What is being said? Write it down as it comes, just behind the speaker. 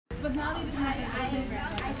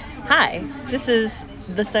Hi, this is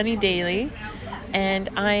the Sunny Daily, and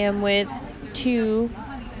I am with two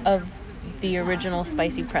of the original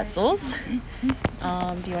spicy pretzels. Do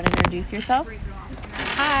you want to introduce yourself?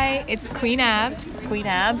 Hi, it's Queen Abs. Queen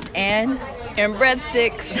Abs and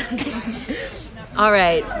breadsticks. All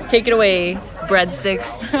right, take it away,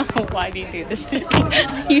 breadsticks. Why do you do this to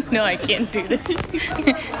me? You know I can't do this.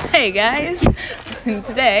 Hey guys,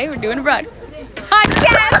 today we're doing a podcast.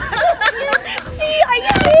 See, I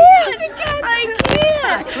can't.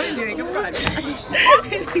 We're doing a podcast.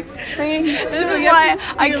 See, this is why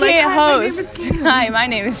I can't host. Hi, my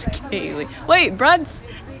name is Kaylee. Wait,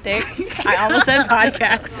 breadsticks. I almost said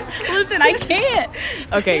podcast. Listen, I can't.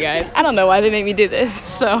 Okay, guys, I don't know why they make me do this.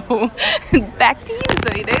 So, back to you,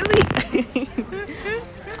 Sunny Daily.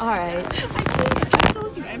 All right. I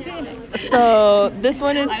told you, I'm panicked. So this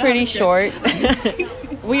one is pretty short.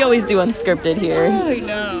 We always do unscripted here. I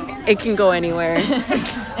know. It can go anywhere. We need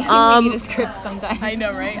a script sometime. I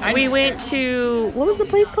know, right? We went to, what was the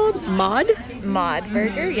place called? Mod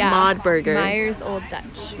Burger, yeah. Mod Burger. Myers Old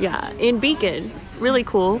Dutch. Yeah, in Beacon. Really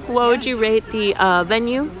cool. What would you rate the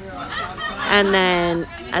venue? And then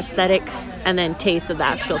aesthetic, and then taste of the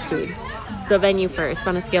actual food. So venue first,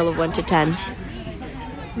 on a scale of 1 to 10.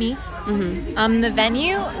 Me? Mm-hmm. The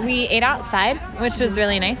venue, we ate outside, which was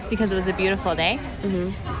really nice because it was a beautiful day.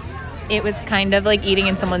 Mm-hmm. It was kind of like eating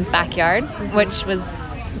in someone's backyard, which was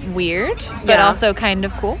weird, but also kind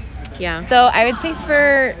of cool. Yeah. So I would say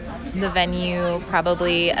for the venue,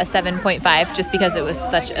 probably a 7.5, just because it was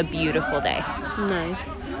such a beautiful day. Nice.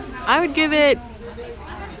 I would give it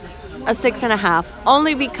a 6.5,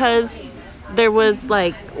 only because there was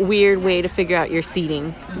like weird way to figure out your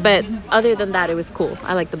seating, but other than that, it was cool.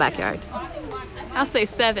 I like the backyard. I'll say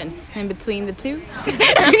 7 in between the two. But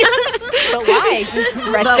why?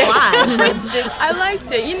 I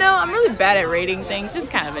liked it. You know, I'm really bad at rating things,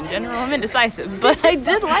 just kind of in general. I'm indecisive, but I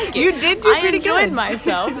did like it. You did do pretty good. I enjoyed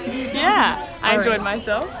myself. Yeah, I enjoyed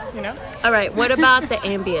myself, you know. All right, what about the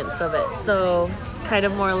ambience of it? So kind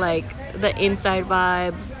of more like the inside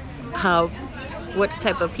vibe, what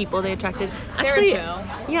type of people they attracted. Actually,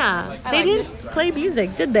 yeah, they didn't play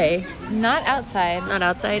music, did they? Not outside. Not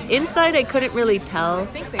outside. Inside, I couldn't really tell.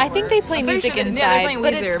 I think they play music inside, they're playing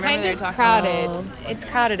but Weezer. it's kind of crowded. It's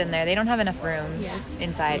crowded in there. They don't have enough room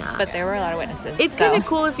inside, but there were a lot of witnesses. It's kind of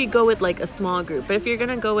cool if you go with like a small group, but if you're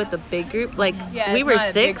gonna go with a big group, like we were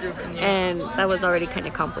 6, and that was already kind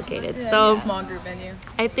of complicated. So small group venue.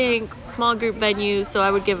 I think small group venue, so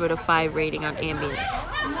I would give it a 5 rating on ambience.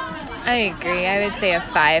 I agree. I would say a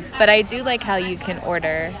 5, but I do like how you can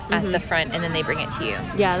order at the front and then they bring it to you.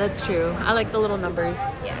 Yeah, that's true. I like the little numbers.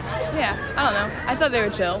 Yeah, I don't know. I thought they were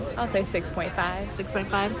chill. I'll say 6.5.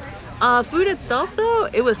 6.5. Food itself, though,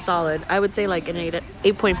 it was solid. I would say like an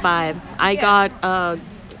 8.5. I got a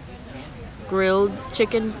grilled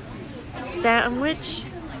chicken sandwich,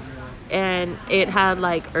 and it had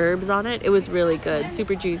like herbs on it. It was really good,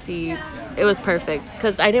 super juicy. It was perfect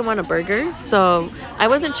because I didn't want a burger, so I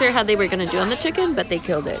wasn't sure how they were going to do on the chicken, but they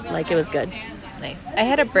killed it. Like, it was good. Nice. I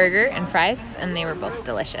had a burger and fries, and they were both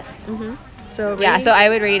delicious. Mm-hmm. So I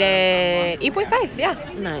would rate it 8.5, yeah.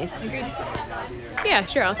 Nice. Agreed. Yeah,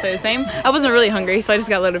 sure, I'll say the same. I wasn't really hungry, so I just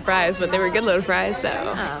got loaded fries, but they were good loaded fries,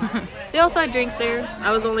 so. They also had drinks there.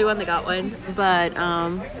 I was the only one that got one, but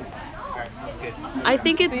I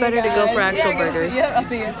think it's better to go for actual burgers. Yeah, I'll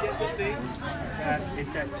see you.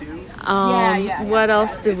 It's at 2. What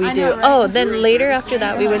else did we do? Oh, then later after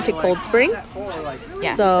that we went to Cold Spring.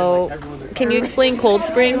 Yeah. So, can you explain Cold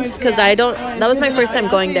Springs? Because that was my first time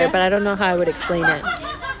going there, but I don't know how I would explain it.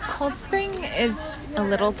 Cold Spring is a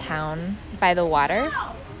little town by the water,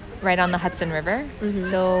 right on the Hudson River. Mm-hmm.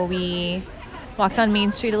 So we walked on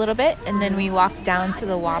Main Street a little bit, and then we walked down to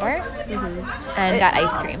the water and got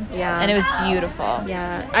ice cream. Yeah. And it was beautiful.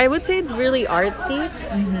 Yeah. I would say it's really artsy.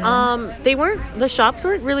 Mm-hmm. The shops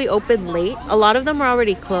weren't really open late. A lot of them were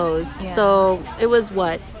already closed. Yeah. So it was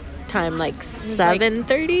what time? Like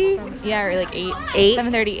 7:30? Yeah, or like 8.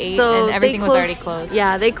 7:30, 8, so and everything was already closed.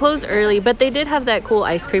 Yeah, they closed early, but they did have that cool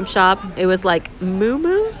ice cream shop. It was like Moo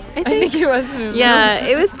Moo, I think it was Moo Moo. Yeah,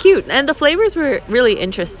 it was cute, and the flavors were really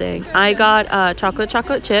interesting. I got chocolate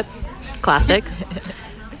chip, classic.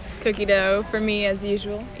 Cookie dough for me as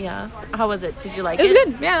usual. Yeah. How was it? Did you like it? It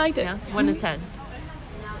was good. Yeah, I liked it. Yeah. 1 to 10.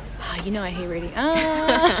 You know I hate rating.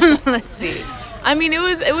 Let's see. I mean, it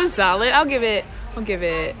was solid. I'll give it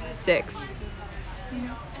 6.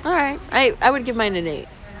 All right. I would give mine an 8.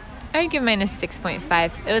 I would give mine a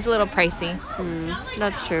 6.5. It was a little pricey.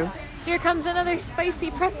 That's true. Here comes another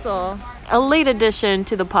spicy pretzel. A late addition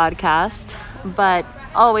to the podcast, but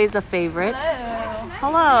always a favorite.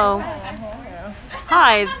 Hello.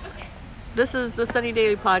 Hi. This is the Sunny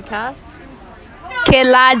Daily Podcast. Kid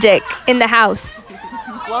Logic in the house.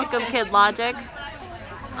 Welcome, Kid Logic.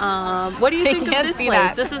 What do you think of can't this see place?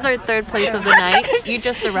 that. This is our third place of the night. You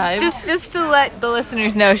just arrived. Just to let the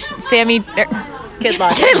listeners know, Sammy. Kid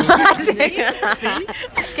Logic. Kid Logic.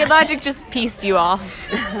 Kid Logic just pieced you off.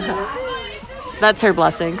 That's her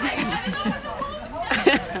blessing.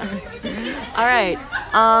 All right.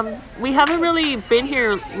 We haven't really been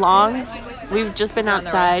here long. We've just been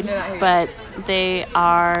outside, but they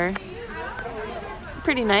are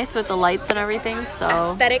pretty nice with the lights and everything.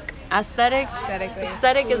 So Aesthetic.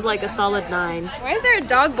 Aesthetic is like a solid 9. Why is there a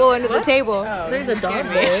dog bowl under the table? There's a dog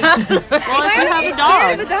bowl. me. Well, if you have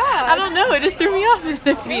a dog. I don't know. It just threw me off as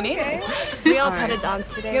if being animals. We all All pet a right. dog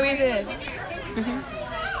today. Yeah, we did.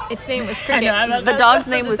 Its name was I Cricket. know, The dog's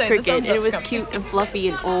name was the Cricket. thumbs It was up's cute and fluffy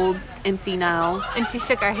and old and senile. And she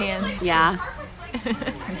shook our hands. Yeah.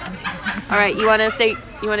 All right. You want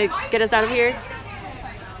to get us out of here?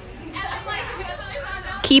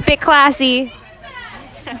 Keep it classy.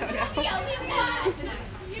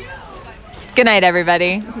 Good night,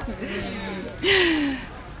 everybody.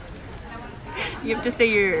 You have to say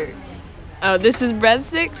your. Oh, this is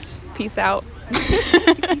Breadsticks. Peace out.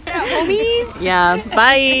 Homies. Yeah.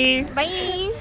 Bye. Bye.